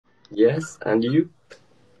Yes, and you?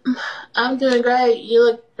 I'm doing great. You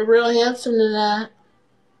look real handsome tonight.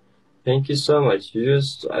 Thank you so much.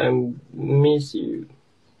 I miss you.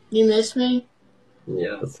 You miss me?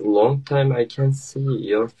 Yes, a long time I can see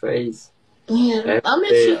your face. Yeah, Every I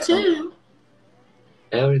miss day, you too.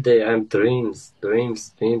 every day I'm dreams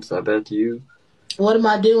about you. What am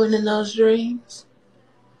I doing in those dreams?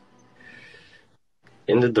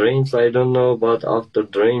 In the dreams, I don't know, but after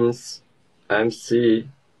dreams, I'm see,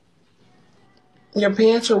 Your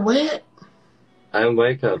pants are wet? I'm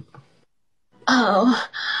wake up. Oh,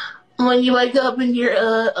 when you wake up and your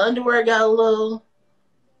underwear got a little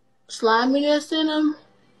sliminess in them?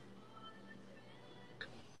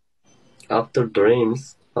 After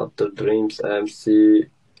dreams,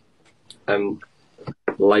 I'm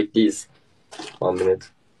like this. 1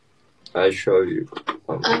 minute, I show you.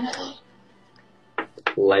 Okay.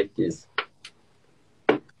 Like this.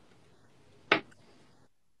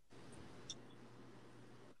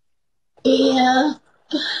 Yeah.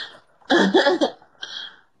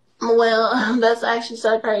 Well, that's actually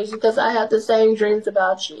so crazy because I have the same dreams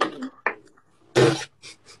about you.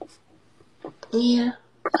 Yeah.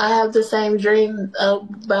 I have the same dream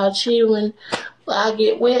about you when I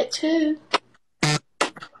get wet too.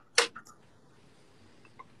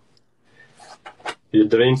 You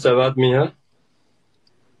dreams about me, huh?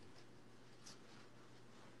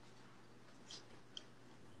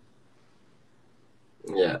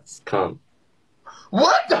 Yes, come.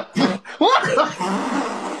 What the? What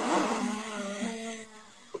the?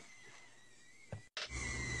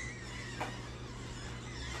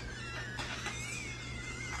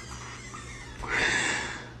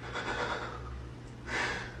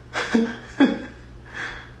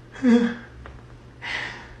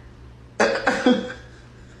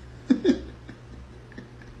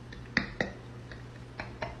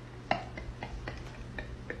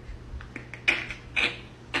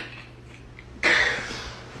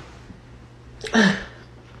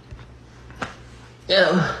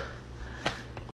 Yeah.